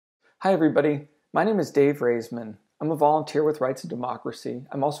Hi everybody, my name is Dave Raisman. I'm a volunteer with Rights and Democracy.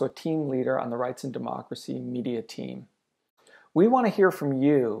 I'm also a team leader on the Rights and Democracy media team. We want to hear from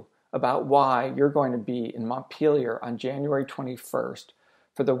you about why you're going to be in Montpelier on January 21st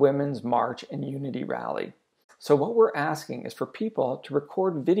for the Women's March and Unity Rally. So what we're asking is for people to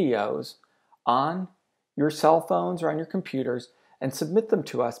record videos on your cell phones or on your computers and submit them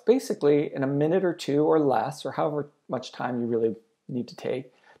to us basically in a minute or two or less, or however much time you really need to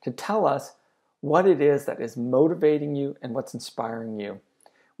take, to tell us what it is that is motivating you and what's inspiring you.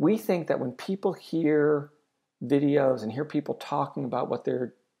 We think that when people hear videos and hear people talking about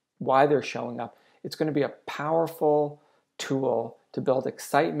why they're showing up, it's going to be a powerful tool to build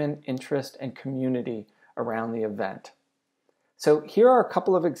excitement, interest, and community around the event. So here are a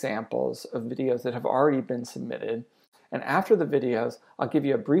couple of examples of videos that have already been submitted. And after the videos, I'll give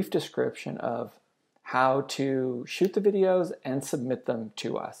you a brief description of how to shoot the videos and submit them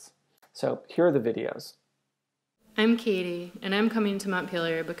to us. So here are the videos. I'm Katie, and I'm coming to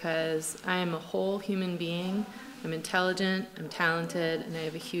Montpelier because I am a whole human being. I'm intelligent, I'm talented, and I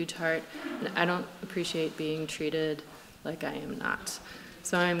have a huge heart, and I don't appreciate being treated like I am not.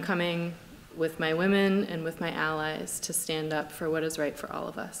 So I'm coming with my women and with my allies to stand up for what is right for all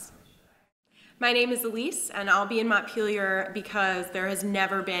of us. My name is Elise, and I'll be in Montpelier because there has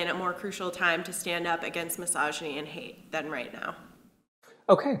never been a more crucial time to stand up against misogyny and hate than right now.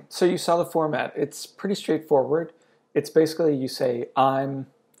 Okay, so you saw the format. It's pretty straightforward. It's basically you say,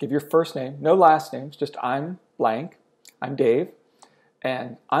 give your first name, no last names, just I'm blank, I'm Dave,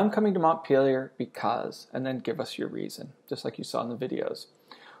 and I'm coming to Montpelier because, and then give us your reason, just like you saw in the videos.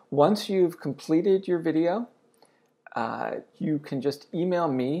 Once you've completed your video, you can just email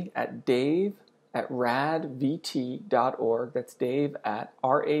me at dave@radvt.org. That's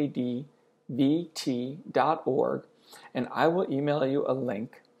dave@radvt.org. And I will email you a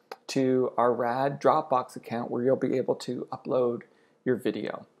link to our RAD Dropbox account where you'll be able to upload your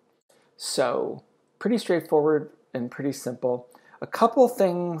video. So pretty straightforward and pretty simple. A couple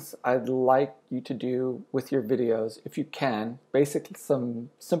things I'd like you to do with your videos, if you can, basically some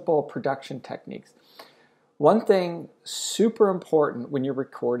simple production techniques. One thing super important when you're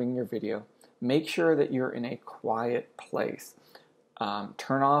recording your video, make sure that you're in a quiet place.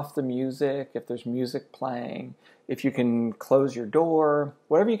 Turn off the music if there's music playing. If you can close your door,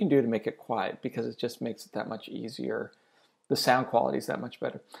 whatever you can do to make it quiet, because it just makes it that much easier. The sound quality is that much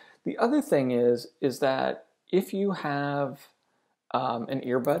better. The other thing is that if you have an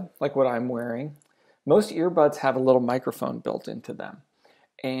earbud, like what I'm wearing, most earbuds have a little microphone built into them.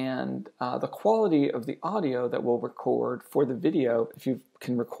 And the quality of the audio that we'll record for the video, if you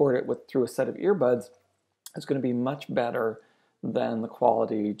can record it through a set of earbuds, is going to be much better than the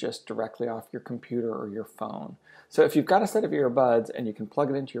quality just directly off your computer or your phone. So if you've got a set of earbuds and you can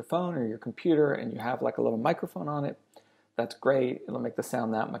plug it into your phone or your computer and you have like a little microphone on it, that's great. It'll make the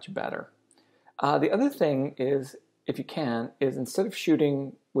sound that much better. The other thing is, if you can, is instead of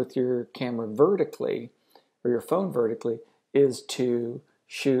shooting with your camera vertically or your phone vertically, is to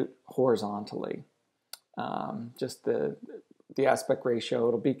shoot horizontally. Just the aspect ratio,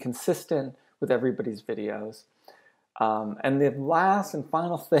 it'll be consistent with everybody's videos. And the last and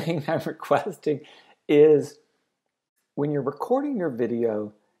final thing I'm requesting is when you're recording your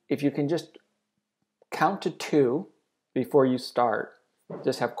video, if you can just count to 2 before you start,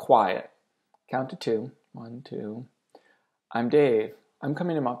 just have quiet. Count to 2. 1, 2. I'm Dave. I'm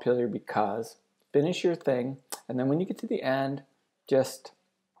coming to Montpelier because, finish your thing, and then when you get to the end, just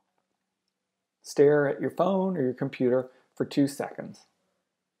stare at your phone or your computer for 2 seconds.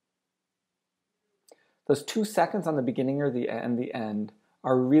 Those 2 seconds on the beginning or the end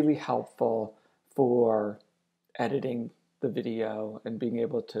are really helpful for editing the video and being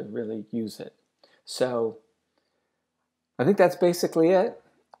able to really use it. So I think that's basically it.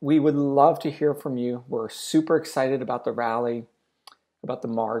 We would love to hear from you. We're super excited about the rally, about the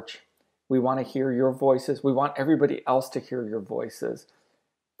march. We want to hear your voices. We want everybody else to hear your voices.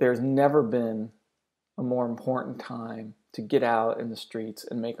 There's never been a more important time to get out in the streets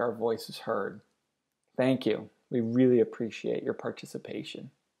and make our voices heard. Thank you. We really appreciate your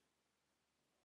participation.